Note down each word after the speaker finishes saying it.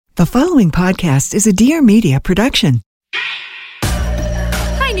The following podcast is a Dear Media production.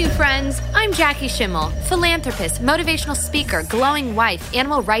 Hi, new friends. I'm Jackie Schimmel, philanthropist, motivational speaker, glowing wife,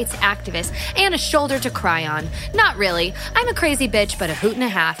 animal rights activist, and a shoulder to cry on. Not really. I'm a crazy bitch, but a hoot and a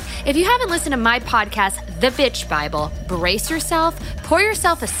half. If you haven't listened to my podcast, The Bitch Bible, brace yourself, pour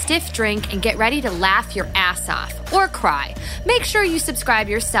yourself a stiff drink, and get ready to laugh your ass off or cry. Make sure you subscribe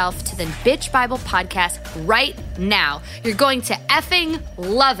yourself to the Bitch Bible podcast right now. You're going to effing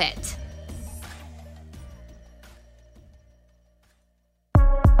love it.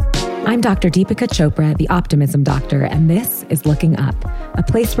 I'm Dr. Deepika Chopra, the Optimism Doctor, and this is Looking Up, a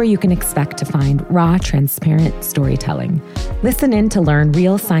place where you can expect to find raw, transparent storytelling. Listen in to learn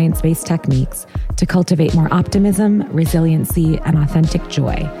real science-based techniques to cultivate more optimism, resiliency, and authentic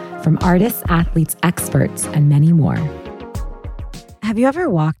joy from artists, athletes, experts, and many more. Have you ever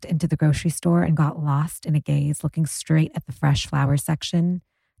walked into the grocery store and got lost in a gaze looking straight at the fresh flowers section?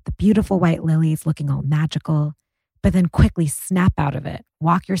 The beautiful white lilies looking all magical, but then quickly snap out of it,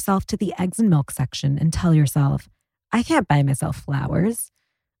 walk yourself to the eggs and milk section and tell yourself, I can't buy myself flowers.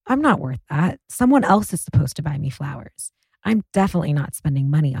 I'm not worth that. Someone else is supposed to buy me flowers. I'm definitely not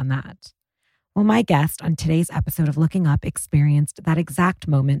spending money on that. Well, my guest on today's episode of Looking Up experienced that exact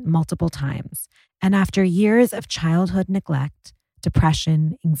moment multiple times. And after years of childhood neglect,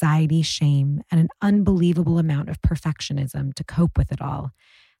 depression, anxiety, shame, and an unbelievable amount of perfectionism to cope with it all,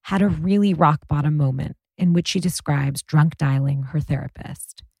 had a really rock bottom moment in which she describes drunk dialing her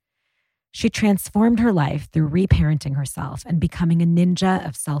therapist. She transformed her life through reparenting herself and becoming a ninja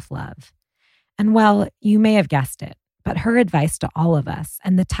of self-love. And well, you may have guessed it, but her advice to all of us,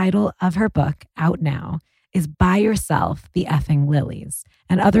 and the title of her book, out now, is Buy Yourself the Effing Lillies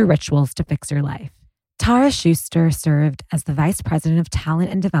and Other Rituals to Fix Your Life. Tara Schuster served as the Vice President of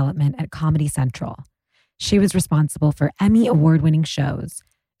Talent and Development at Comedy Central. She was responsible for Emmy award-winning shows.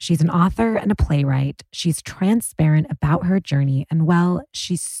 She's an author and a playwright. She's transparent about her journey, and well,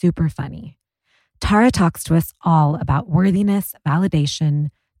 she's super funny. Tara talks to us all about worthiness, validation,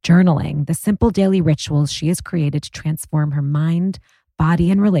 journaling, the simple daily rituals she has created to transform her mind,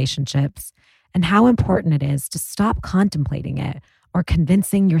 body, and relationships, and how important it is to stop contemplating it or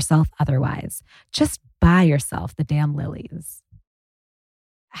convincing yourself otherwise. Just buy yourself the damn lilies.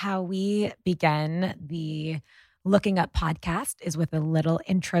 How we begin the Looking Up podcast is with a little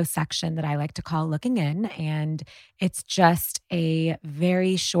intro section that I like to call Looking In. And it's just a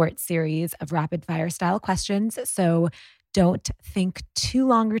very short series of rapid fire style questions. So don't think too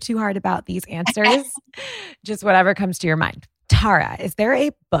long or too hard about these answers, just whatever comes to your mind. Tara, is there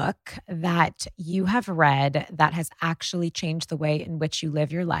a book that you have read that has actually changed the way in which you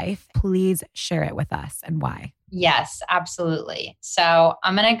live your life? Please share it with us and why. Yes, absolutely. So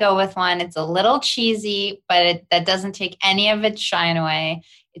I'm going to go with one. It's a little cheesy, but that doesn't take any of its shine away.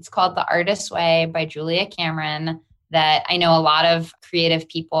 It's called The Artist's Way by Julia Cameron. That I know a lot of creative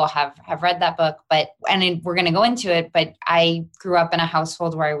people have read that book, and we're going to go into it, but I grew up in a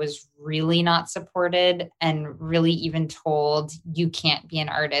household where I was really not supported and really even told, you can't be an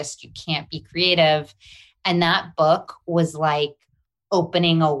artist, you can't be creative. And that book was like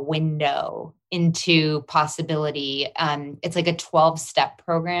opening a window into possibility. It's like a 12-step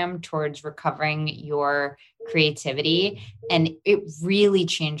program towards recovering your creativity. And it really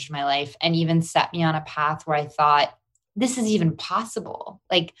changed my life and even set me on a path where I thought, this is even possible.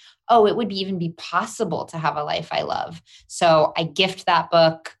 Like, oh, it would even be possible to have a life I love. So I gift that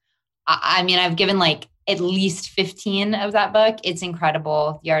book. I mean, I've given like at least 15 of that book. It's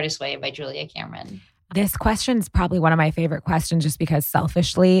incredible. The Artist's Way by Julia Cameron. This question is probably one of my favorite questions just because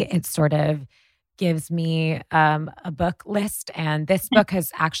selfishly, it sort of gives me a book list. And this book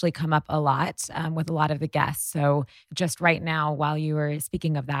has actually come up a lot with a lot of the guests. So just right now, while you were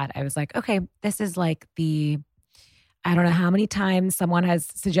speaking of that, I was like, okay, this is like I don't know how many times someone has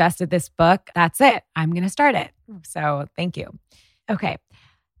suggested this book. That's it. I'm going to start it. So thank you. Okay.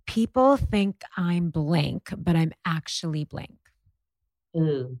 People think I'm blank, but I'm actually blank.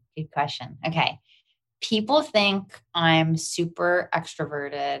 Ooh, good question. Okay. People think I'm super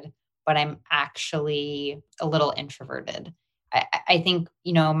extroverted, but I'm actually a little introverted. I think,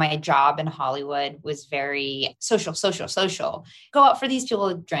 my job in Hollywood was very social. Go out for these people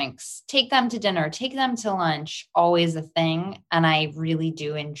with drinks, take them to dinner, take them to lunch, always a thing. And I really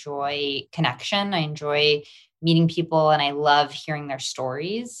do enjoy connection. I enjoy meeting people and I love hearing their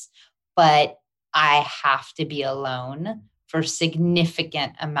stories, but I have to be alone for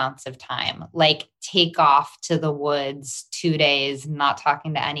significant amounts of time, like take off to the woods 2 days, not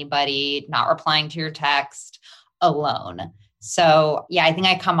talking to anybody, not replying to your text, alone. So yeah, I think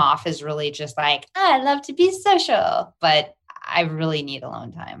I come off as really just like, I love to be social, but I really need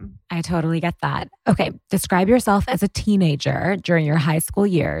alone time. I totally get that. Okay. Describe yourself as a teenager during your high school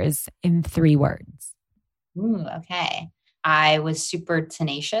years in 3 words. Ooh, okay. I was super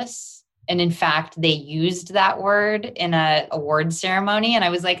tenacious. And in fact, they used that word in a award ceremony. And I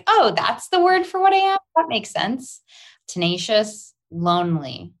was like, oh, that's the word for what I am? That makes sense. Tenacious,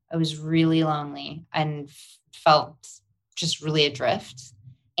 lonely. I was really lonely and felt just really adrift,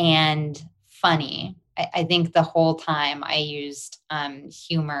 and funny. I think the whole time I used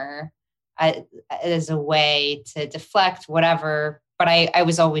humor as a way to deflect whatever, but I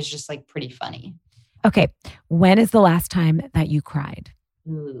was always just like pretty funny. Okay. When is the last time that you cried?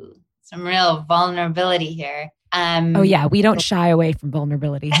 Ooh, some real vulnerability here. Oh yeah, we don't shy away from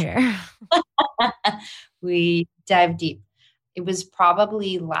vulnerability here. We dive deep. It was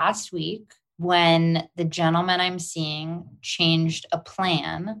probably last week when the gentleman I'm seeing changed a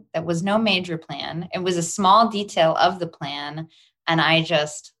plan that was no major plan. It was a small detail of the plan, and I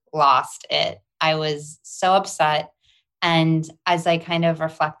just lost it. I was so upset. And as I kind of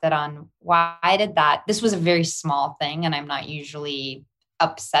reflected on why did that, this was a very small thing, and I'm not usually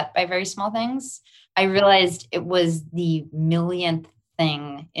upset by very small things. I realized it was the millionth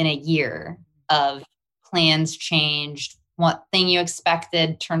thing in a year of plans changed. What thing you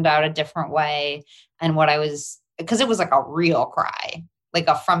expected turned out a different way. And because it was like a real cry, like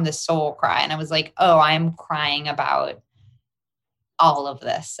a from the soul cry. And I was like, oh, I'm crying about all of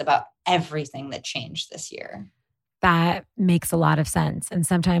this, about everything that changed this year. That makes a lot of sense. And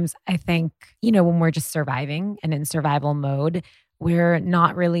sometimes I think, when we're just surviving and in survival mode, we're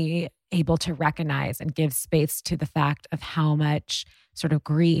not really able to recognize and give space to the fact of how much sort of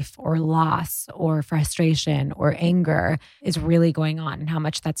grief or loss or frustration or anger is really going on and how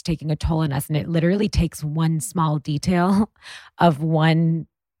much that's taking a toll on us. And it literally takes one small detail of one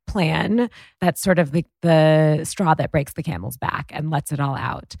plan that's sort of the straw that breaks the camel's back and lets it all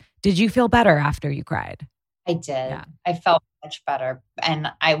out. Did you feel better after you cried? I did. Yeah. I felt much better.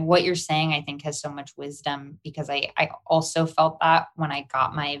 And what you're saying, I think, has so much wisdom, because I also felt that when I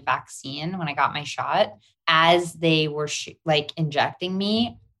got my vaccine, when I got my shot, as they were injecting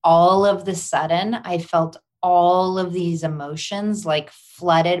me, all of the sudden I felt all of these emotions, like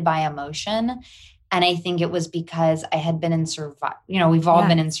flooded by emotion. And I think it was because I had been in survival, we've all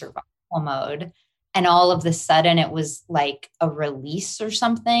been in survival mode. And all of the sudden it was like a release or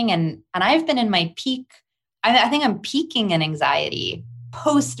something. And I've been in my peak. I think I'm peaking in anxiety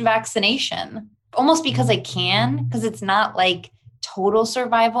post-vaccination, almost because it's not like total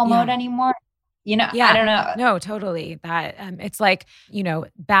survival mode anymore. Yeah. I don't know. No, totally. That it's like,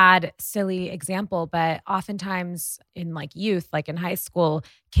 bad, silly example, but oftentimes in like youth, like in high school,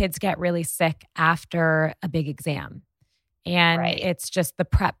 kids get really sick after a big exam. And It's just the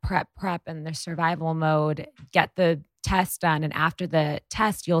prep, and the survival mode, get the test done. And after the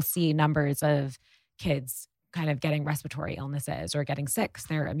test, you'll see numbers of kids kind of getting respiratory illnesses or getting sick.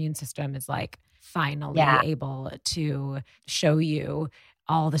 Their immune system is like finally able to show you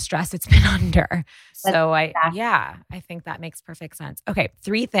all the stress it's been under. So I think that makes perfect sense. Okay.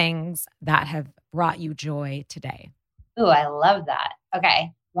 3 things that have brought you joy today. Ooh, I love that.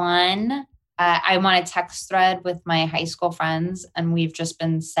 Okay. 1, I'm on a text thread with my high school friends, and we've just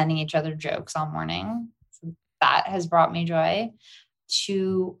been sending each other jokes all morning. So that has brought me joy.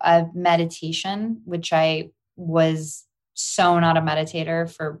 2, meditation, which I was so not a meditator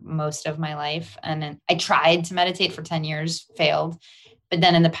for most of my life. And I tried to meditate for 10 years, failed. But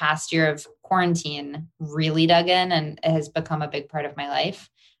then in the past year of quarantine, really dug in, and it has become a big part of my life.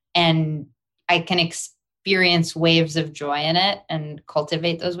 And I can experience waves of joy in it and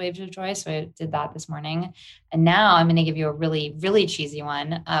cultivate those waves of joy. So I did that this morning. And now I'm going to give you a really, really cheesy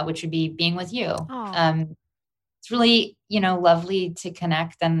one, which would be being with you. It's really, lovely to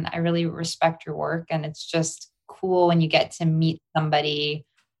connect, and I really respect your work. And it's just cool when you get to meet somebody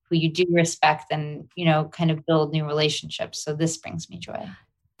who you do respect and, kind of build new relationships. So this brings me joy.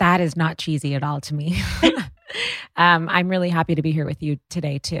 That is not cheesy at all to me. I'm really happy to be here with you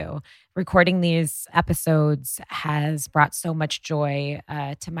today too. Recording these episodes has brought so much joy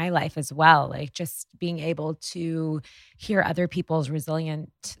to my life as well. Like just being able to hear other people's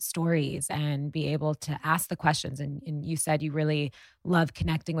resilient stories and be able to ask the questions. And you said you really love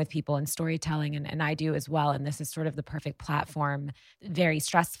connecting with people and storytelling, and I do as well. And this is sort of the perfect platform. Very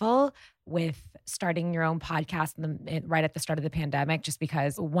stressful with starting your own podcast right at the start of the pandemic, just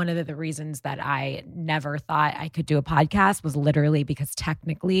because one of the reasons that I never thought I could do a podcast was literally because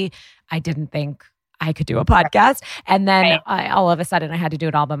technically I didn't think I could do a podcast. And then all of a sudden I had to do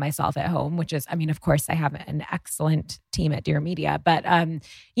it all by myself at home, which is, of course I have an excellent team at Dear Media. But,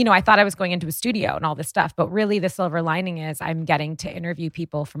 I thought I was going into a studio and all this stuff, but really the silver lining is I'm getting to interview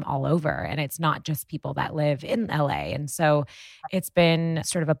people from all over, and it's not just people that live in LA. And so it's been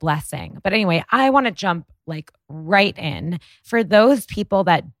sort of a blessing. But anyway, I want to jump right in. For those people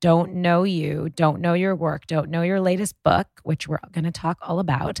that don't know you, don't know your work, don't know your latest book, which we're going to talk all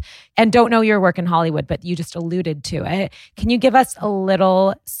about, and don't know your work in Hollywood, but you just alluded to it. Can you give us a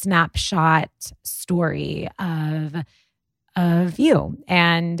little snapshot story of you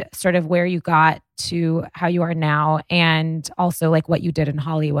and sort of where you got to how you are now, and also what you did in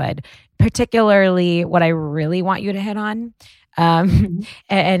Hollywood, particularly what I really want you to hit on.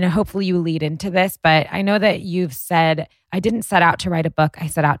 And hopefully you lead into this, but I know that you've said, I didn't set out to write a book. I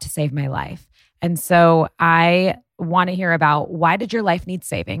set out to save my life. And so I want to hear about, why did your life need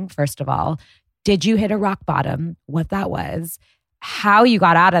saving? First of all, did you hit a rock bottom? What that was, how you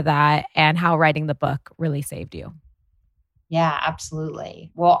got out of that, and how writing the book really saved you. Yeah,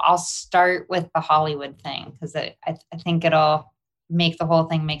 absolutely. Well, I'll start with the Hollywood thing because I think it'll make the whole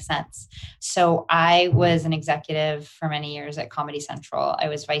thing make sense. So I was an executive for many years at Comedy Central. I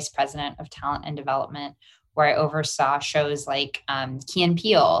was vice president of talent and development, where I oversaw shows like Key and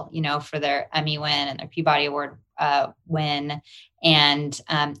Peele, for their Emmy win and their Peabody Award win, and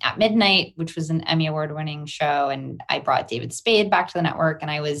At Midnight, which was an Emmy Award winning show. And I brought David Spade back to the network, and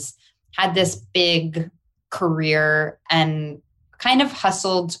I had this big career and kind of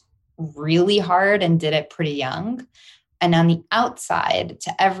hustled really hard and did it pretty young. And on the outside,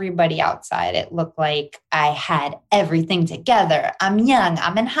 to everybody outside, it looked like I had everything together. I'm young.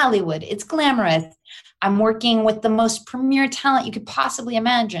 I'm in Hollywood. It's glamorous. I'm working with the most premier talent you could possibly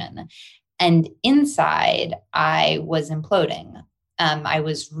imagine. And inside, I was imploding. I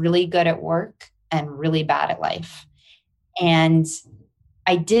was really good at work and really bad at life. And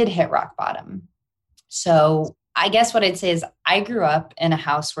I did hit rock bottom. So I guess what I'd say is I grew up in a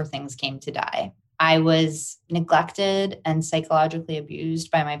house where things came to die. I was neglected and psychologically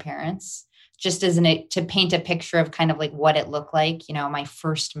abused by my parents, just to paint a picture of kind of what it looked like. My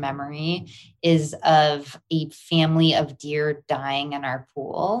first memory is of a family of deer dying in our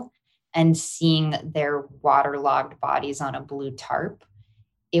pool and seeing their waterlogged bodies on a blue tarp.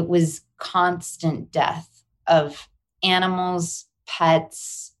 It was constant death of animals,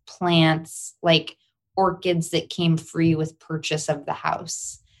 pets, plants, orchids that came free with purchase of the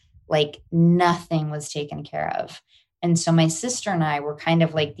house. Nothing was taken care of. And so my sister and I were kind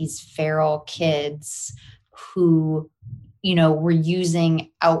of these feral kids who, were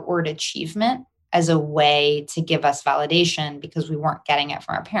using outward achievement as a way to give us validation because we weren't getting it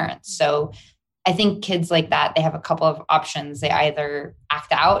from our parents. So I think kids like that, they have a couple of options. They either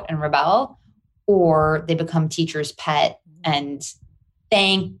act out and rebel, or they become teacher's pet. And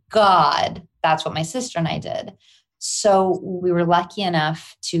thank God that's what my sister and I did. So we were lucky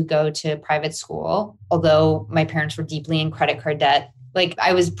enough to go to private school, although my parents were deeply in credit card debt.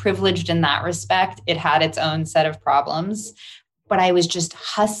 I was privileged in that respect. It had its own set of problems, but I was just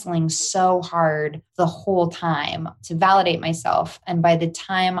hustling so hard the whole time to validate myself. And by the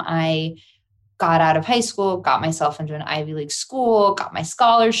time I got out of high school, got myself into an Ivy League school, got my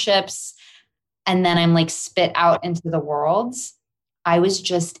scholarships, and then I'm spit out into the world, I was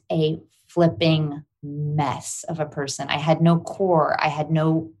just a flipping mess of a person. I had no core. I had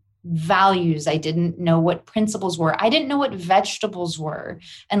no values. I didn't know what principles were. I didn't know what vegetables were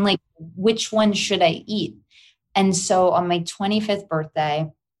and which one should I eat. And so on my 25th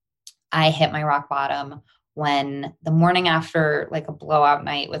birthday, I hit my rock bottom when the morning after a blowout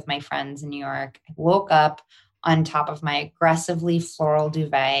night with my friends in New York, I woke up on top of my aggressively floral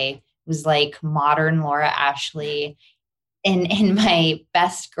duvet. It was modern Laura Ashley in my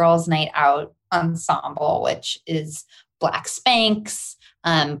best girls' night out ensemble, which is black Spanx,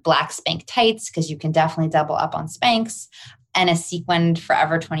 black Spank tights, because you can definitely double up on Spanx, and a sequined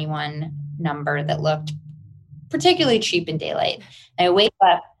Forever 21 number that looked particularly cheap in daylight. And I wake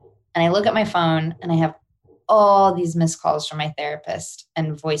up and I look at my phone and I have all these missed calls from my therapist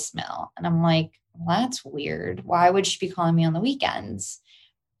and voicemail. And I'm like, well, that's weird. Why would she be calling me on the weekends?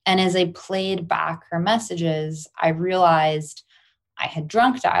 And as I played back her messages, I realized I had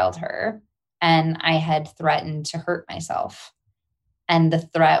drunk dialed her and I had threatened to hurt myself. And the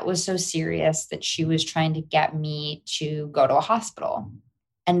threat was so serious that she was trying to get me to go to a hospital.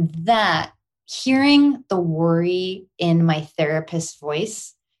 And that, hearing the worry in my therapist's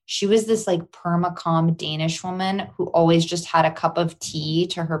voice, she was this perma-calm Danish woman who always just had a cup of tea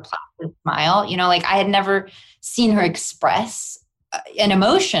to her placid smile. I had never seen her express an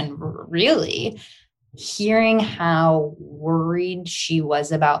emotion, really. Hearing how worried she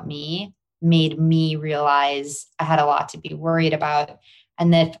was about me made me realize I had a lot to be worried about.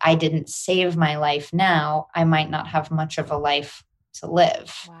 And that if I didn't save my life now, I might not have much of a life to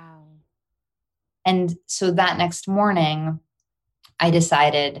live. Wow. And so that next morning, I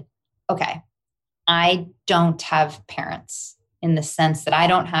decided, okay, I don't have parents in the sense that I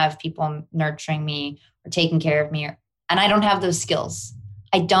don't have people nurturing me or taking care of me, and I don't have those skills.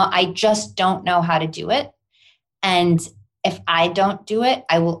 I just don't know how to do it. And if I don't do it,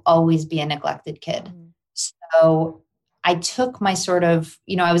 I will always be a neglected kid. Mm-hmm. So I took my sort of,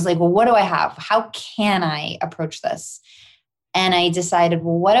 I was like, well, what do I have? How can I approach this? And I decided,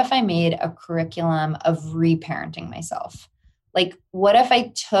 well, what if I made a curriculum of reparenting myself? Like, what if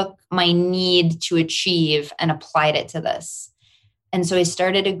I took my need to achieve and applied it to this? And so I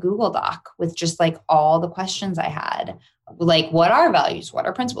started a Google Doc with just like all the questions I had, like, what are values? What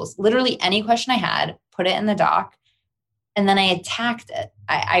are principles? Literally any question I had, put it in the doc. And then I attacked it.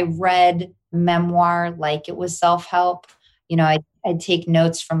 I read memoir like it was self-help. I'd take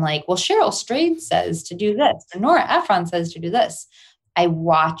notes from like, well, Cheryl Strayed says to do this, or Nora Ephron says to do this. I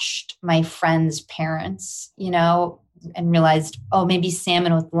watched my friends' parents, and realized, oh, maybe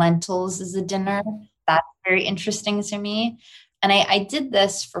salmon with lentils is a dinner. That's very interesting to me. And I did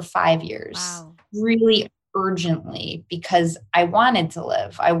this for 5 years, wow, really urgently, because I wanted to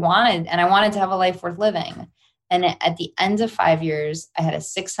live. I wanted to have a life worth living. And at the end of 5 years, I had a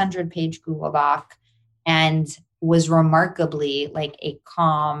 600-page Google Doc and was remarkably like a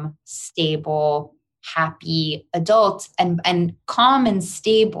calm, stable, happy adult. And calm and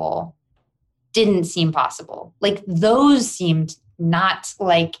stable didn't seem possible. Like those seemed not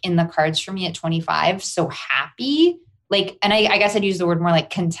like in the cards for me at 25. So happy, like, and I guess I'd use the word more like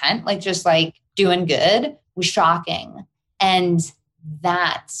content, like just like doing good was shocking. And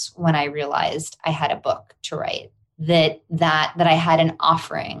that's when I realized I had a book to write, that I had an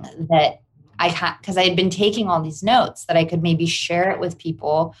offering, that I had, because I had been taking all these notes, that I could maybe share it with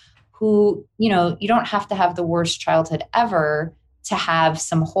people who, you don't have to have the worst childhood ever to have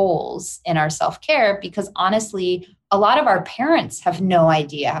some holes in our self-care, because honestly, a lot of our parents have no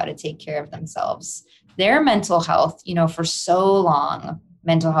idea how to take care of themselves. Their mental health, for so long,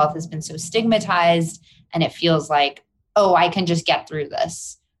 mental health has been so stigmatized, and it feels like, oh, I can just get through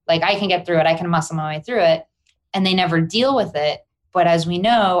this. Like I can get through it. I can muscle my way through it. And they never deal with it. But as we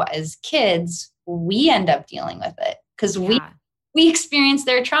know, as kids, we end up dealing with it because we experience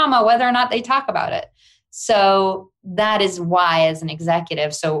their trauma, whether or not they talk about it. So that is why, as an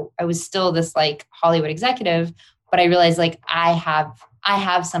executive, so I was still this like Hollywood executive, but I realized like I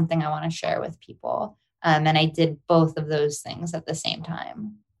have something I want to share with people. And I did both of those things at the same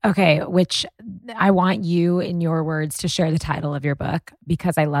time. Okay, which I want you, in your words, to share the title of your book,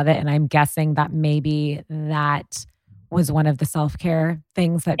 because I love it. And I'm guessing that maybe that was one of the self-care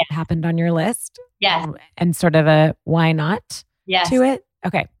things that happened on your list. Yes. And sort of a why not to it.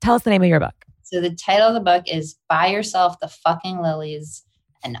 Okay, tell us the name of your book. So the title of the book is Buy Yourself the Fucking Lillies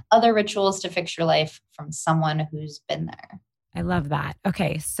and Other Rituals to Fix Your Life from Someone Who's Been There. I love that.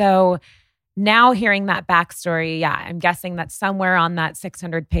 Okay, so now hearing that backstory, I'm guessing that somewhere on that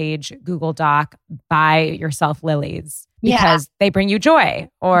 600-page Google Doc, Buy Yourself Lillies, because they bring you joy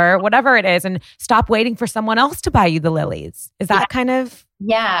or whatever it is, and stop waiting for someone else to buy you the lilies. Is that kind of?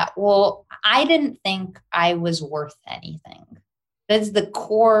 Yeah. Well, I didn't think I was worth anything. That's the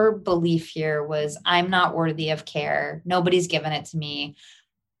core belief here, was I'm not worthy of care. Nobody's given it to me.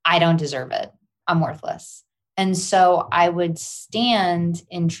 I don't deserve it. I'm worthless. And so I would stand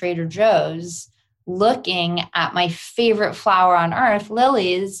in Trader Joe's looking at my favorite flower on earth,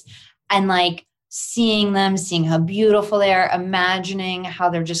 lilies, and like seeing how beautiful they are, imagining how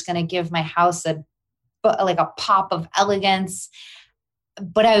they're just going to give my house a pop of elegance.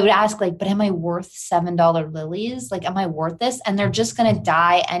 But I would ask like, but am I worth $7 lilies? Like, am I worth this? And they're just going to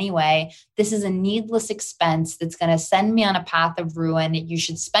die anyway. This is a needless expense that's going to send me on a path of ruin. You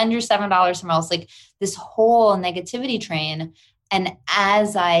should spend your $7 somewhere else. Like this whole negativity train. And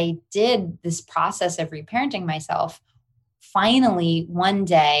as I did this process of reparenting myself, finally one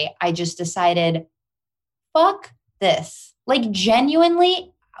day I just decided, fuck this. Like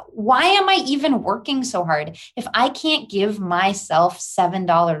genuinely, why am I even working so hard if I can't give myself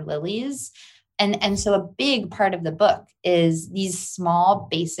 $7 lilies? And so a big part of the book is these small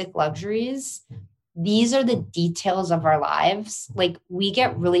basic luxuries. These are the details of our lives. Like we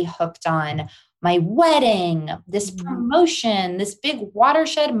get really hooked on my wedding, this promotion, this big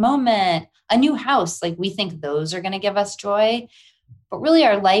watershed moment, a new house. Like we think those are going to give us joy, but really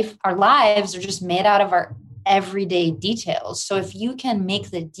our lives are just made out of our everyday details. So if you can make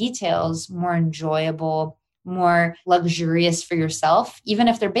the details more enjoyable, more luxurious for yourself, even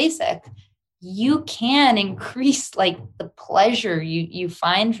if they're basic, you can increase like the pleasure you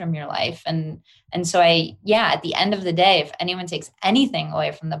find from your life. And so at the end of the day, if anyone takes anything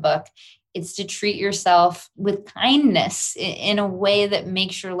away from the book, it's to treat yourself with kindness in a way that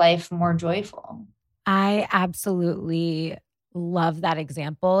makes your life more joyful. I absolutely love that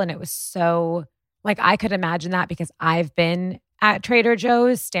example. And it was so like, I could imagine that because I've been at Trader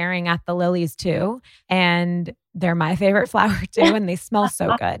Joe's staring at the lilies too. And they're my favorite flower too. And they smell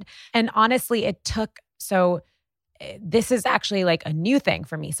so good. And honestly, this is actually like a new thing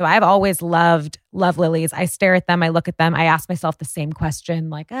for me. So I've always loved lilies. I stare at them. I look at them. I ask myself the same question,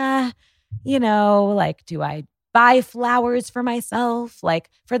 like, like, do I buy flowers for myself, like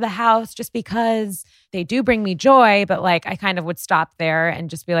for the house, just because they do bring me joy? But like, I kind of would stop there and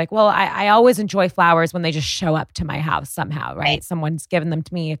just be like, well, I always enjoy flowers when they just show up to my house somehow, right? Someone's given them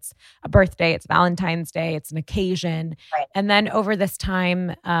to me. It's a birthday, it's Valentine's Day, it's an occasion. Right. And then over this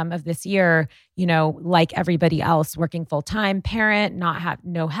time of this year, like everybody else, working full time, parent,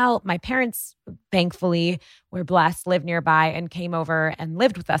 no help. My parents, thankfully, were blessed, lived nearby and came over and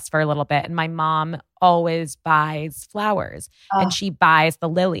lived with us for a little bit. And my mom always buys flowers and she buys the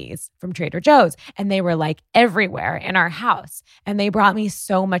lilies from Trader Joe's. And they were like everywhere in our house. And they brought me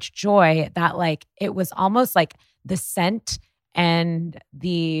so much joy that like, it was almost like the scent and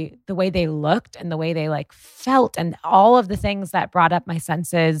the way they looked and the way they like felt and all of the things that brought up my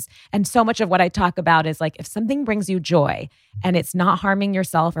senses. And so much of what I talk about is like, if something brings you joy and it's not harming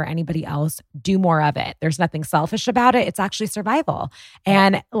yourself or anybody else, do more of it. There's nothing selfish about it. It's actually survival.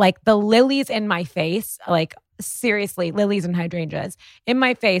 And like the lilies in my face, like seriously, lilies and hydrangeas in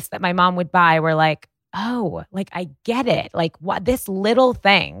my face that my mom would buy were like, oh, like I get it. Like what this little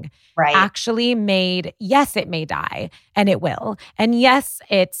thing actually made, yes, it may die and it will. And yes,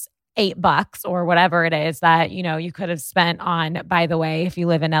 it's $8 or whatever it is that, you could have spent on, by the way, if you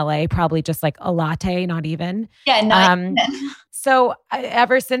live in LA, probably just like a latte, not even. Yeah, not even. So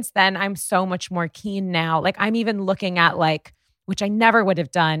ever since then, I'm so much more keen now. Like I'm even looking at like, which I never would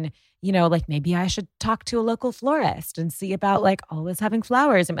have done, like maybe I should talk to a local florist and see about like always having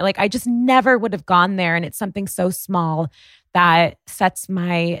flowers. And like, I just never would have gone there. And it's something so small that sets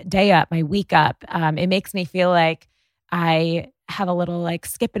my day up, my week up. It makes me feel like I have a little like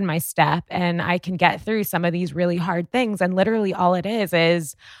skip in my step and I can get through some of these really hard things. And literally all it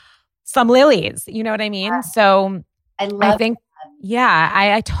is some lilies. You know what I mean? Yeah. So I think,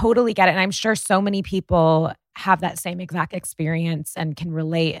 I totally get it. And I'm sure so many people have that same exact experience and can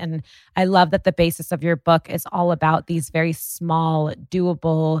relate. And I love that the basis of your book is all about these very small,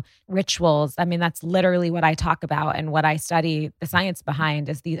 doable rituals. I mean, that's literally what I talk about and what I study the science behind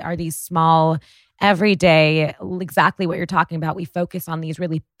is these small, everyday, exactly what you're talking about. We focus on these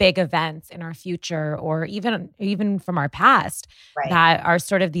really big events in our future or even from our past that are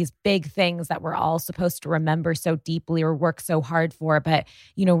sort of these big things that we're all supposed to remember so deeply or work so hard for. But,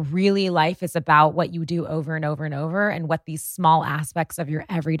 really life is about what you do over and over and over and what these small aspects of your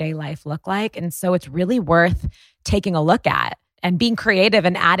everyday life look like. And so it's really worth taking a look at and being creative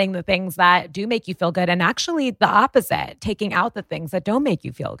and adding the things that do make you feel good. And actually the opposite, taking out the things that don't make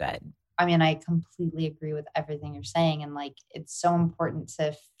you feel good. I mean, I completely agree with everything you're saying. And like, it's so important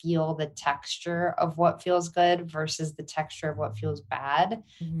to feel the texture of what feels good versus the texture of what feels bad.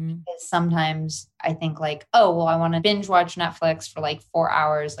 Mm-hmm. Because sometimes I think like, oh, well, I want to binge watch Netflix for like 4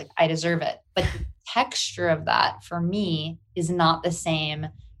 hours. Like I deserve it. But the texture of that for me is not the same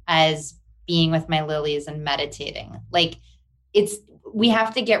as being with my lilies and meditating. Like we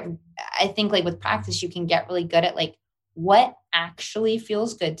have to I think like with practice, you can get really good at like, what actually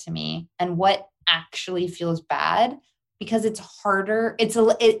feels good to me and what actually feels bad, because it's harder.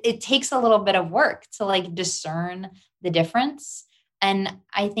 It takes a little bit of work to like discern the difference. And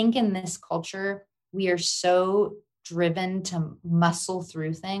I think in this culture, we are so driven to muscle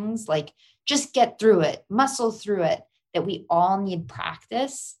through things, like just get through it, muscle through it, that we all need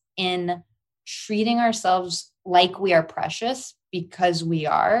practice in treating ourselves like we are precious because we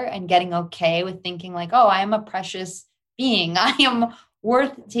are, and getting okay with thinking like, oh, I am a precious being. I am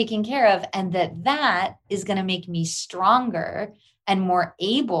worth taking care of. And that is going to make me stronger and more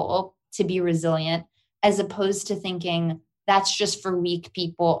able to be resilient, as opposed to thinking that's just for weak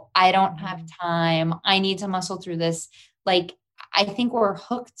people. I don't have time. I need to muscle through this. Like, I think we're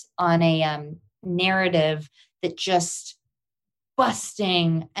hooked on a narrative that just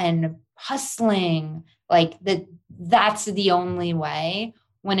busting and hustling, like that's the only way,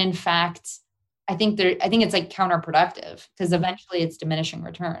 when in fact, I think it's like counterproductive, because eventually it's diminishing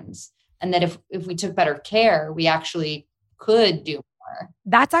returns. And that if we took better care, we actually could do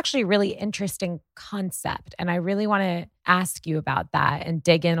That's actually a really interesting concept. And I really want to ask you about that and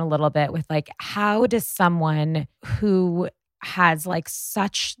dig in a little bit with like, how does someone who has like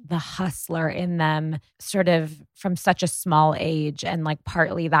such the hustler in them sort of from such a small age, and like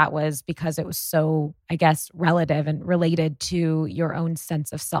partly that was because it was so, I guess, relative and related to your own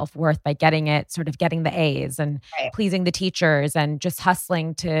sense of self-worth by getting the A's and Right. pleasing the teachers and just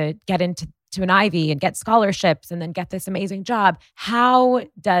hustling to get into an Ivy and get scholarships and then get this amazing job. How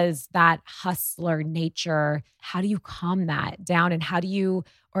does that hustler nature, how do you calm that down? And how do you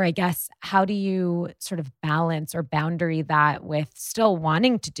sort of balance or boundary that with still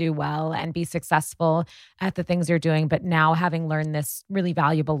wanting to do well and be successful at the things you're doing, but now having learned this really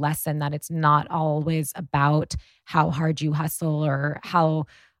valuable lesson that it's not always about how hard you hustle or how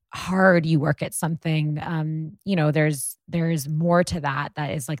hard you work at something. There's more to that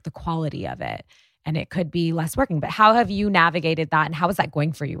is like the quality of it, and it could be less working. But how have you navigated that, and how is that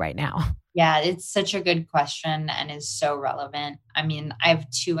going for you right now? Yeah, it's such a good question and is so relevant. I mean, I have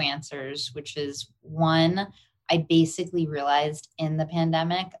two answers, which is one, I basically realized in the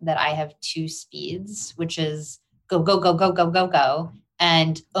pandemic that I have two speeds, which is go, go, go, go, go, go, go.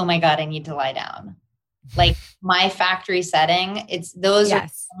 And oh my God, I need to lie down. Like my factory setting, those are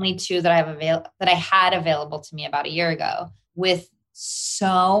only two that I had available to me about a year ago. With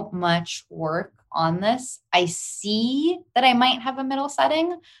so much work on this, I see that I might have a middle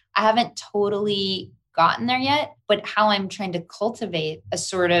setting. I haven't totally gotten there yet, but how I'm trying to cultivate a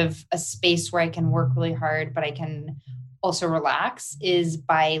sort of a space where I can work really hard, but I can also relax is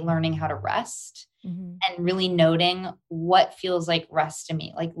by learning how to rest. Mm-hmm. And really noting what feels like rest to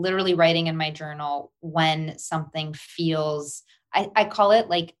me, like literally writing in my journal when something feels, I call it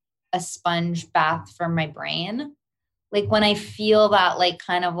like a sponge bath for my brain. Like when I feel that like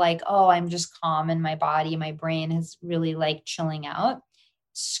kind of like, oh, I'm just calm in my body, my brain is really like chilling out.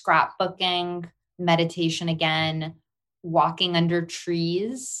 Scrapbooking, meditation again, walking under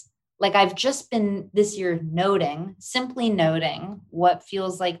trees. Like I've just been this year simply noting what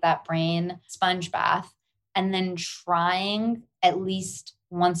feels like that brain sponge bath, and then trying at least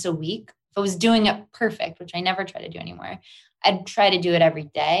once a week. If I was doing it perfect, which I never try to do anymore, I'd try to do it every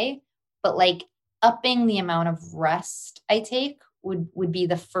day. But like upping the amount of rest I take would be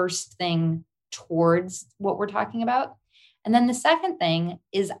the first thing towards what we're talking about. And then the second thing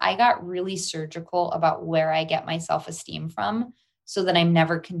is I got really surgical about where I get my self-esteem from, so that I'm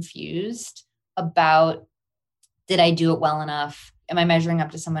never confused about, did I do it well enough? Am I measuring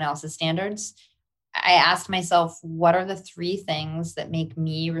up to someone else's standards? I asked myself, what are the three things that make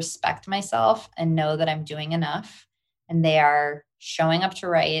me respect myself and know that I'm doing enough? And they are showing up to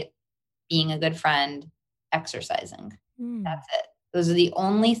write, being a good friend, exercising. That's it. Those are the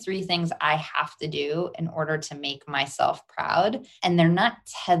only three things I have to do in order to make myself proud. And they're not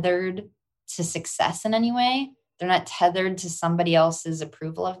tethered to success in any way. They're not tethered to somebody else's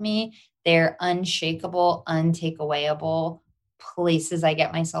approval of me. They're unshakable, untakeawayable places I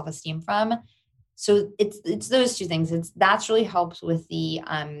get my self-esteem from. So it's those two things. That's really helped with the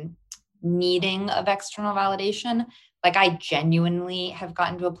needing of external validation. Like I genuinely have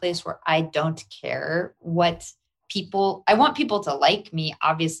gotten to a place where I don't care I want people to like me,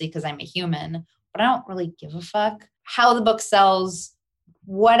 obviously, because I'm a human, but I don't really give a fuck how the book sells,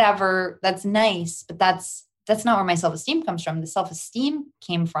 whatever. That's nice, but that's not where my self-esteem comes from. The self-esteem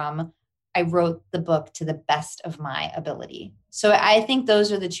came from, I wrote the book to the best of my ability. So I think those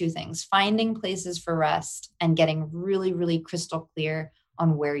are the two things: finding places for rest and getting really, really crystal clear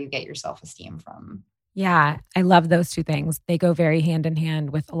on where you get your self-esteem from. Yeah, I love those two things. They go very hand in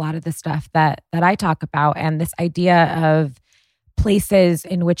hand with a lot of the stuff that I talk about, and this idea of places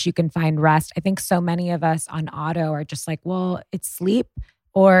in which you can find rest. I think so many of us on auto are just like, well, it's sleep,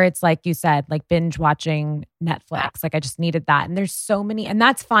 or it's like you said, like binge watching Netflix. Like I just needed that. And there's so many, and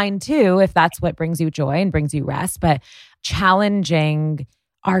that's fine too, if that's what brings you joy and brings you rest, but challenging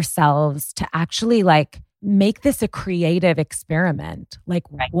ourselves to actually like make this a creative experiment. Like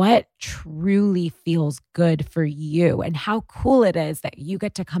what truly feels good for you, and how cool it is that you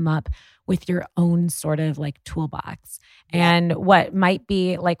get to come up with your own sort of like toolbox. And what might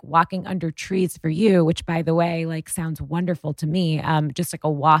be like walking under trees for you, which by the way, like sounds wonderful to me, just like a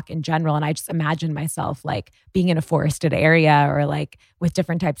walk in general. And I just imagine myself like being in a forested area or like with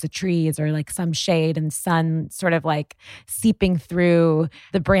different types of trees or like some shade and sun sort of like seeping through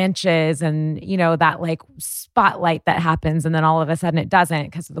the branches and, you know, that like spotlight that happens. And then all of a sudden it doesn't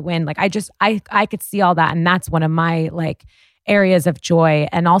because of the wind. Like I could see all that. And that's one of my like areas of joy,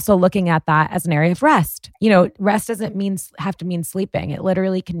 and also looking at that as an area of rest. Rest doesn't have to mean sleeping. It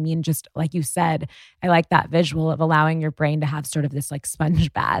literally can mean, just like you said, I like that visual of allowing your brain to have sort of this like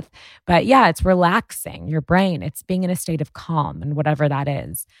sponge bath. But yeah, it's relaxing your brain. It's being in a state of calm, and whatever that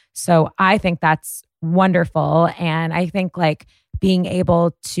is. So I think that's wonderful. And I think like being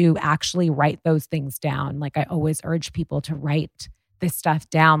able to actually write those things down, like I always urge people to write this stuff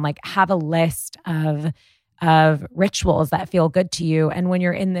down, like have a list of rituals that feel good to you. And when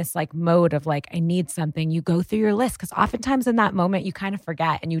you're in this like mode of like, I need something, you go through your list, because oftentimes in that moment you kind of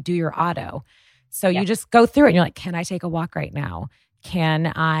forget and you do your auto. So you just go through it and you're like, can I take a walk right now?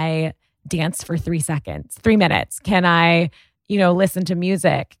 Can I dance for 3 seconds, 3 minutes? Can I, listen to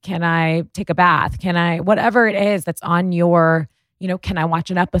music? Can I take a bath? Can I, whatever it is that's on your, can I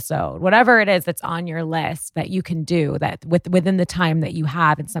watch an episode? Whatever it is that's on your list that you can do that within the time that you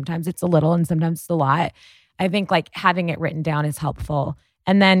have. And sometimes it's a little and sometimes it's a lot. I think like having it written down is helpful.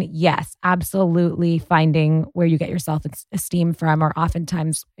 And then, yes, absolutely finding where you get your self-esteem from, or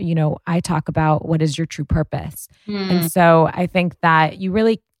oftentimes, I talk about what is your true purpose. And so I think that you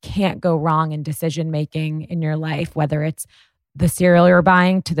really can't go wrong in decision-making in your life, whether it's the cereal you're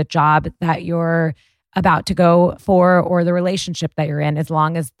buying to the job that you're about to go for, or the relationship that you're in, as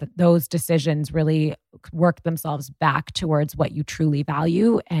long as those decisions really work themselves back towards what you truly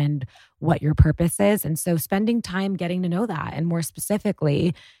value and what your purpose is. And so spending time getting to know that, and more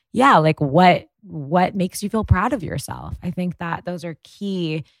specifically, like what makes you feel proud of yourself. I think that those are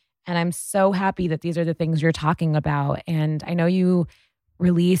key. And I'm so happy that these are the things you're talking about. And I know you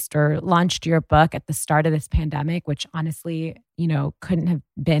released or launched your book at the start of this pandemic, which honestly, couldn't have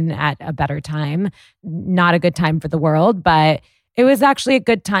been at a better time. Not a good time for the world, but it was actually a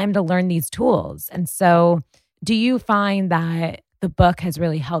good time to learn these tools. And so do you find that the book has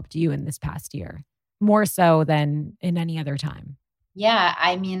really helped you in this past year, more so than in any other time? Yeah.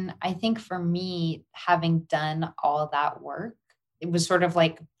 I mean, I think for me, having done all that work, it was sort of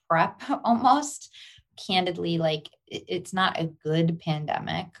like prep almost. Candidly, like it's not a good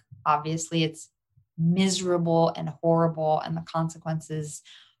pandemic. Obviously, it's miserable and horrible, and the consequences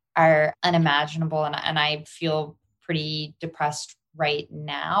are unimaginable. And I feel pretty depressed right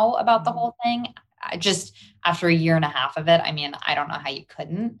now about the whole thing. I just, after a year and a half of it, I mean, I don't know how you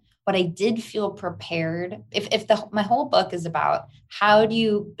couldn't, but I did feel prepared. My whole book is about how do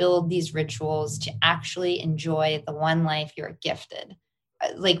you build these rituals to actually enjoy the one life you're gifted.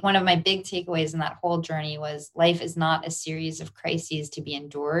 Like one of my big takeaways in that whole journey was life is not a series of crises to be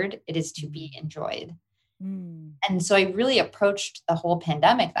endured. It is to be enjoyed. And so I really approached the whole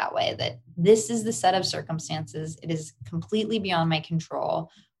pandemic that way, that this is the set of circumstances. It is completely beyond my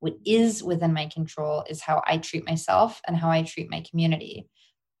control. What is within my control is how I treat myself and how I treat my community.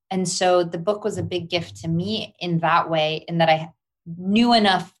 And so the book was a big gift to me in that way, in that I knew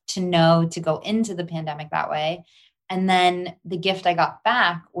enough to know to go into the pandemic that way. And then the gift I got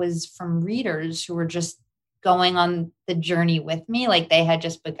back was from readers who were just going on the journey with me, like they had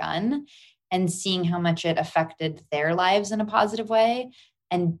just begun, and seeing how much it affected their lives in a positive way,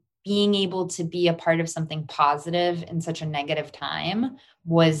 and being able to be a part of something positive in such a negative time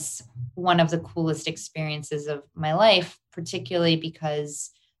was one of the coolest experiences of my life, particularly because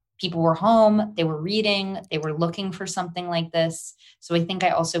people were home, they were reading, they were looking for something like this. So I think I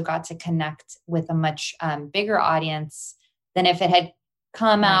also got to connect with a much bigger audience than if it had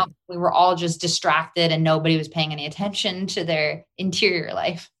come out, we were all just distracted and nobody was paying any attention to their interior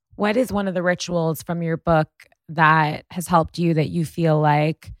life. What is one of the rituals from your book that has helped you, that you feel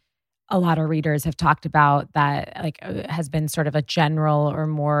like a lot of readers have talked about, that like has been sort of a general or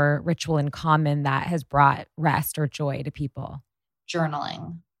more ritual in common that has brought rest or joy to people?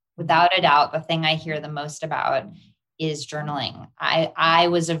 Journaling. Without a doubt, the thing I hear the most about is journaling. I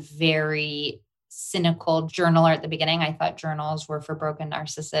was a very cynical journaler at the beginning. I thought journals were for broken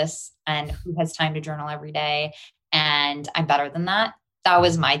narcissists, and who has time to journal every day? And I'm better than that. That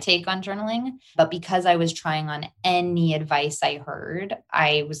was my take on journaling. But because I was trying on any advice I heard,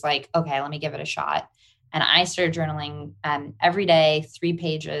 I was like, okay, let me give it a shot. And I started journaling every day, 3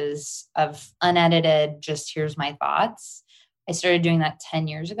 pages of unedited, just here's my thoughts. I started doing that 10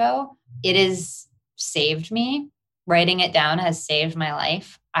 years ago. It has saved me. Writing it down has saved my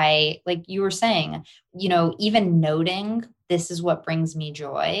life. Like you were saying, even noting this is what brings me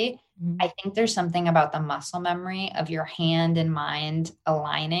joy. I think there's something about the muscle memory of your hand and mind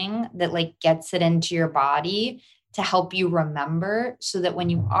aligning that like gets it into your body to help you remember, so that when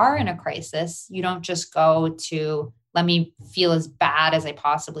you are in a crisis, you don't just go to, let me feel as bad as I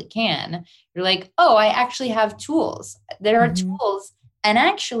possibly can. You're like, oh, I actually have tools. There are tools And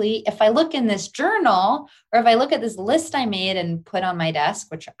actually, if I look in this journal, or if I look at this list I made and put on my desk,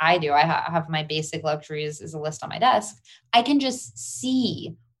 which I do, I have my basic luxuries is a list on my desk. I can just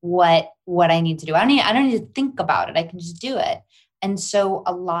see what I need to do. I don't need to think about it. I can just do it. And so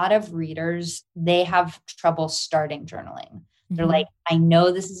a lot of readers, they have trouble starting journaling. They're like, I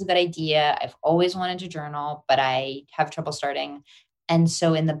know this is a good idea. I've always wanted to journal, but I have trouble starting. And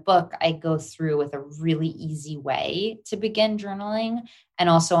so in the book, I go through with a really easy way to begin journaling. And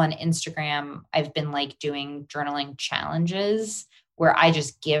also on Instagram, I've been like doing journaling challenges where I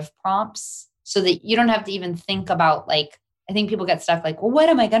just give prompts so that you don't have to even think about, like, I think people get stuck like, well, what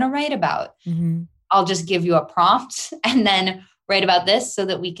am I going to write about? I'll just give you a prompt and then write about this so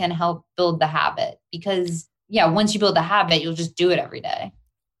that we can help build the habit. Because once you build the habit, you'll just do it every day.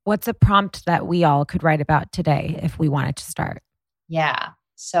 What's a prompt that we all could write about today if we wanted to start? Yeah.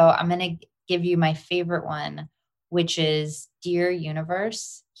 So I'm going to give you my favorite one, which is, Dear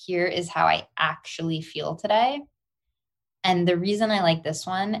Universe, here is how I actually feel today. And the reason I like this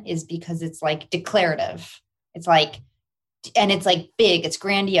one is because it's like declarative. It's like, and it's like big, it's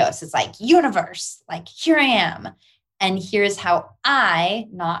grandiose. It's like, universe, like, here I am. And here's how I,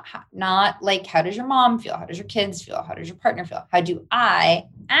 not like, how does your mom feel? How does your kids feel? How does your partner feel? How do I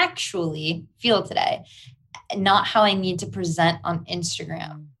actually feel today? Not how I need to present on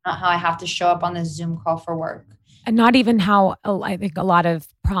Instagram, not how I have to show up on this Zoom call for work. And not even how, I think a lot of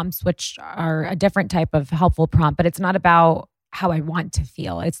prompts, which are a different type of helpful prompt, but it's not about how I want to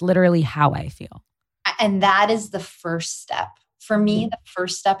feel. It's literally how I feel. And that is the first step. For me, the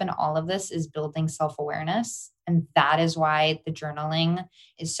first step in all of this is building self-awareness. And that is why the journaling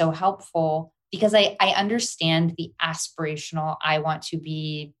is so helpful, because I understand the aspirational, I want to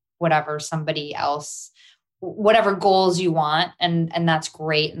be whatever somebody else, whatever goals you want. And that's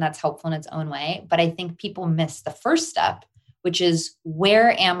great. And that's helpful in its own way. But I think people miss the first step, which is,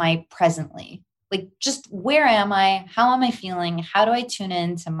 where am I presently? Like, just where am I? How am I feeling? How do I tune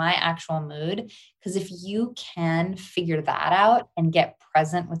into my actual mood? Because if you can figure that out and get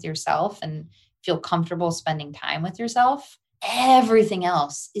present with yourself and feel comfortable spending time with yourself, everything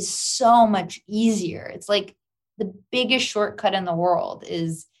else is so much easier. It's like the biggest shortcut in the world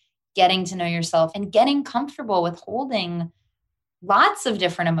is getting to know yourself and getting comfortable with holding lots of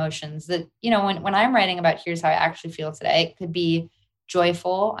different emotions that, when I'm writing about here's how I actually feel today, it could be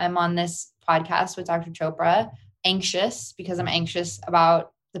joyful. I'm on this podcast with Dr. Chopra. Anxious because I'm anxious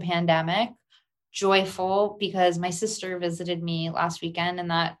about the pandemic. Joyful because my sister visited me last weekend and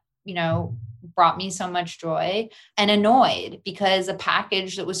that, brought me so much joy. And annoyed because a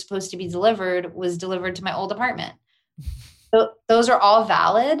package that was supposed to be delivered was delivered to my old apartment. So those are all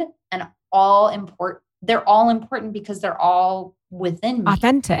valid and all important. They're all important because they're all within me.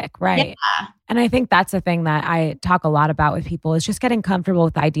 Authentic, right? Yeah. And I think that's the thing that I talk a lot about with people is just getting comfortable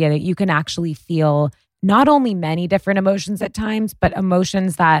with the idea that you can actually feel not only many different emotions at times, but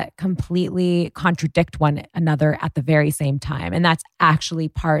emotions that completely contradict one another at the very same time. And that's actually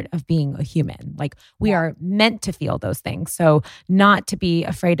part of being a human. Like, we are meant to feel those things. So not to be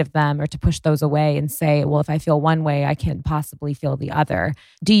afraid of them or to push those away and say, well, if I feel one way, I can't possibly feel the other.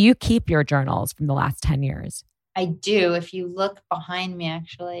 Do you keep your journals from the last 10 years? I do. If you look behind me,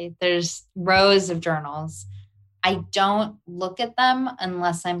 actually, there's rows of journals. I don't look at them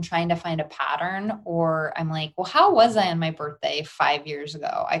unless I'm trying to find a pattern, or I'm like, well, how was I on my birthday 5 years ago?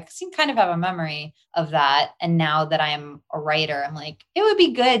 I kind of have a memory of that. And now that I'm a writer, I'm like, it would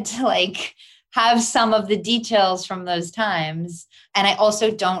be good to like have some of the details from those times. And I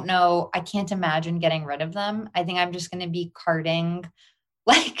also don't know, I can't imagine getting rid of them. I think I'm just going to be carting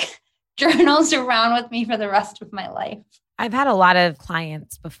like journals around with me for the rest of my life. I've had a lot of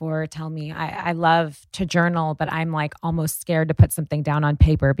clients before tell me I love to journal, but I'm like almost scared to put something down on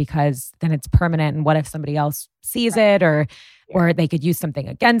paper because then it's permanent. And what if somebody else sees it or they could use something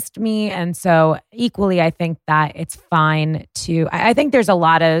against me? And so equally, I think that it's fine to, I think there's a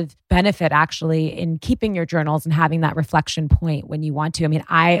lot of benefit actually in keeping your journals and having that reflection point when you want to. I mean,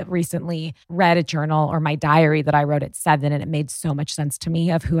 I recently read a journal or my diary that I wrote at 7, and it made so much sense to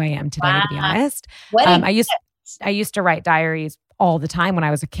me of who I am today, to be honest. I used to write diaries all the time when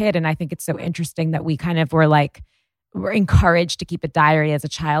I was a kid. And I think it's so interesting that we kind of we're encouraged to keep a diary as a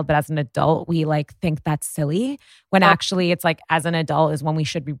child, but as an adult, we like think that's silly when actually it's like, as an adult is when we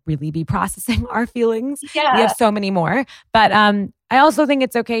should really be processing our feelings. Yeah. We have so many more. But I also think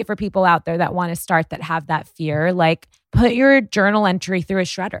it's okay for people out there that want to start that have that fear, like put your journal entry through a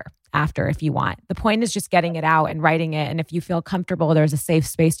shredder after if you want. The point is just getting it out and writing it. And if you feel comfortable, there's a safe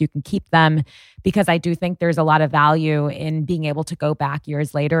space you can keep them, because I do think there's a lot of value in being able to go back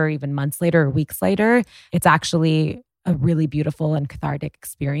years later or even months later or weeks later. It's actually a really beautiful and cathartic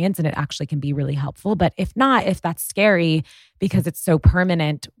experience, and it actually can be really helpful. But if not, if that's scary because it's so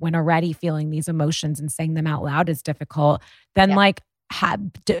permanent, when already feeling these emotions and saying them out loud is difficult, then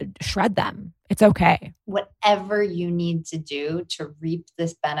shred them. It's okay. Whatever you need to do to reap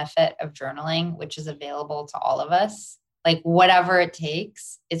this benefit of journaling, which is available to all of us, like whatever it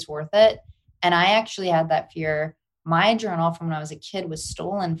takes, it's worth it. And I actually had that fear. My journal from when I was a kid was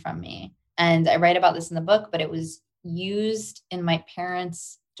stolen from me. And I write about this in the book, but it was used in my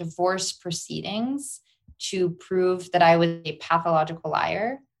parents' divorce proceedings to prove that I was a pathological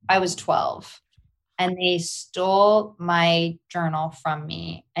liar. I was 12 and they stole my journal from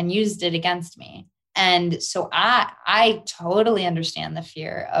me and used it against me. And so I totally understand the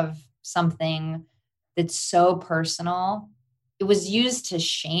fear of something that's so personal. It was used to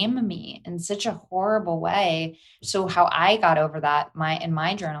shame me in such a horrible way. So how I got over that in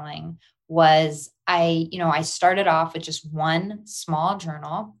my journaling was I started off with just one small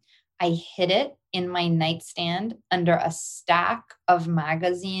journal. I hid it in my nightstand under a stack of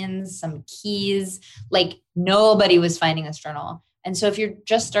magazines, some keys, like nobody was finding this journal. And so if you're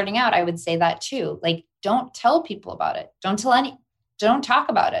just starting out, I would say that too. Like, don't tell people about it. Don't talk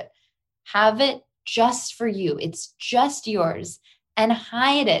about it. Have it just for you. It's just yours, and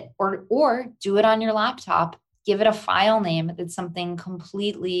hide it or do it on your laptop. Give it a file name that's something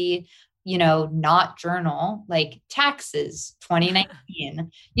completely, not journal, like taxes 2019,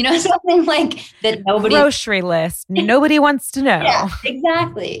 something like that. Grocery list. Nobody wants to know. Yeah,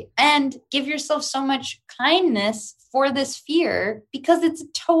 exactly. And give yourself so much kindness for this fear because it's a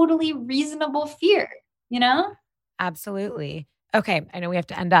totally reasonable fear, Absolutely. Okay, I know we have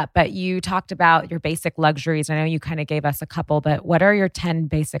to end up, but you talked about your basic luxuries. I know you kind of gave us a couple, but what are your 10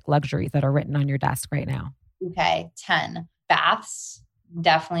 basic luxuries that are written on your desk right now? Okay, 10. Baths,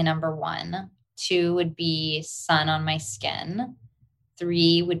 definitely number 1. 2 would be sun on my skin.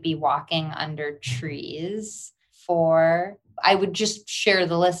 3 would be walking under trees. 4, I would just share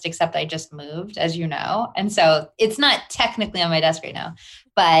the list, except I just moved, as you know. And so it's not technically on my desk right now.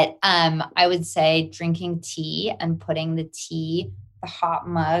 But I would say drinking tea and putting the hot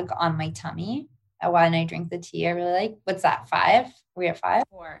mug on my tummy when I drink the tea. I really like. What's that? 5? Are we at 5?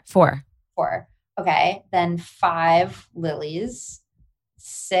 4. Okay. Then 5 Lillies.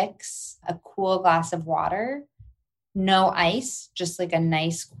 6, a cool glass of water. No ice, just like a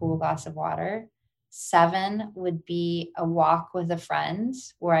nice cool glass of water. 7 would be a walk with a friend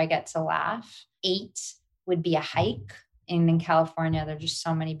where I get to laugh. 8 would be a hike. In California, there are just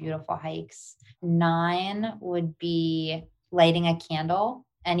so many beautiful hikes. 9 would be lighting a candle,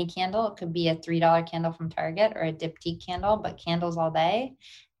 any candle. It could be a $3 candle from Target or a diptyque candle, but candles all day.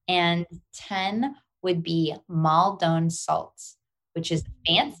 And 10 would be Maldon salt, which is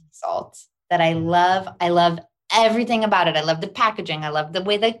fancy salt that I love. I love everything about it. I love the packaging. I love the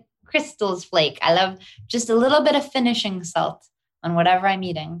way the crystals flake. I love just a little bit of finishing salt on whatever I'm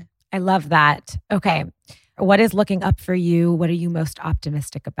eating. I love that. Okay. What is looking up for you? What are you most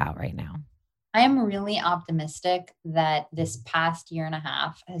optimistic about right now? I am really optimistic that this past year and a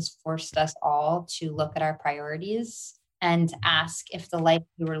half has forced us all to look at our priorities and ask if the life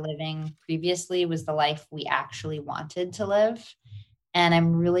we were living previously was the life we actually wanted to live. And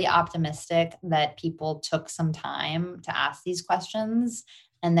I'm really optimistic that people took some time to ask these questions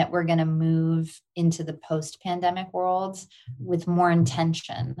and that we're going to move into the post-pandemic world with more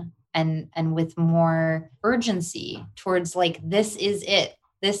intention and with more urgency towards like, this is it.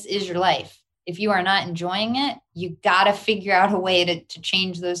 This is your life. If you are not enjoying it, you got to figure out a way to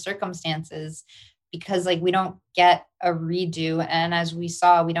change those circumstances, because like we don't get a redo. And as we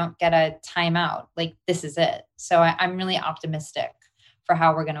saw, we don't get a timeout. Like, this is it. So I'm really optimistic for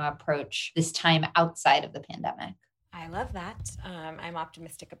how we're going to approach this time outside of the pandemic. I love that. I'm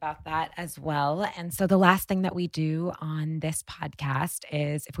optimistic about that as well. And so the last thing that we do on this podcast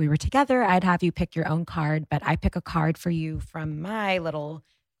is, if we were together, I'd have you pick your own card, but I pick a card for you from my little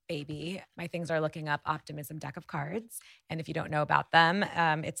baby. My things are looking up optimism deck of cards. And if you don't know about them,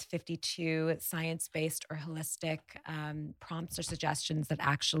 it's 52 science-based or holistic prompts or suggestions that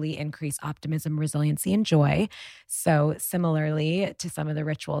actually increase optimism, resiliency, and joy. So similarly to some of the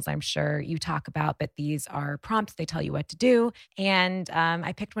rituals I'm sure you talk about, but these are prompts. They tell you what to do. And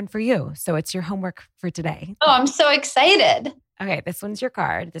I picked one for you. So it's your homework for today. Oh, I'm so excited. Okay, this one's your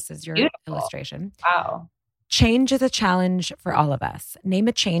card. This is your illustration. Wow. Change is a challenge for all of us. Name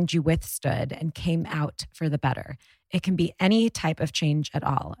a change you withstood and came out for the better. It can be any type of change at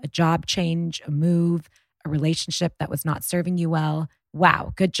all. A job change, a move, a relationship that was not serving you well.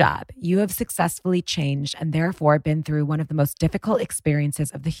 Wow, good job. You have successfully changed and therefore been through one of the most difficult experiences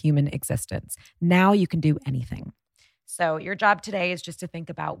of the human existence. Now you can do anything. So your job today is just to think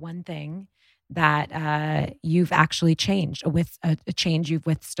about one thing that you've actually changed, with a change you've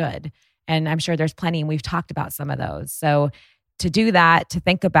withstood. And I'm sure there's plenty, and we've talked about some of those. So to do that, to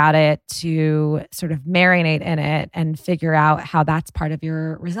think about it, to sort of marinate in it and figure out how that's part of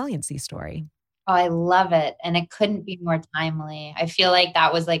your resiliency story. Oh, I love it. And it couldn't be more timely. I feel like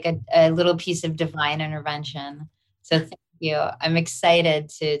that was like a little piece of divine intervention. So thank you. I'm excited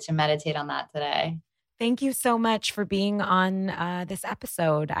to meditate on that today. Thank you so much for being on this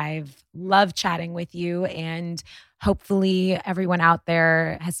episode. I've loved chatting with you, and hopefully everyone out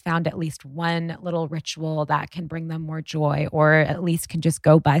there has found at least one little ritual that can bring them more joy, or at least can just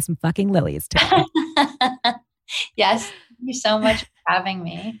go buy some fucking lilies today. Yes. Thank you so much for having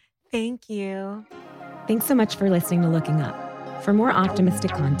me. Thank you. Thanks so much for listening to Looking Up. For more optimistic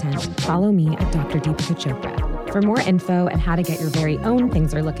content, follow me at Dr. Deepika Chopra. For more info and how to get your very own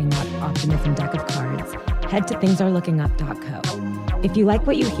Things Are Looking Up optimism deck of cards, head to thingsareLookingUp.co. If you like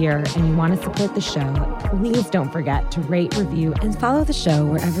what you hear and you want to support the show, please don't forget to rate, review, and follow the show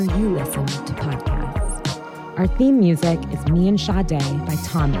wherever you listen to podcasts. Our theme music is Me and Sade by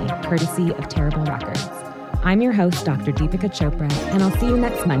Tommy, courtesy of Terrible Records. I'm your host, Dr. Deepika Chopra, and I'll see you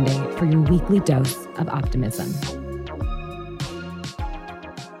next Monday for your weekly dose of optimism.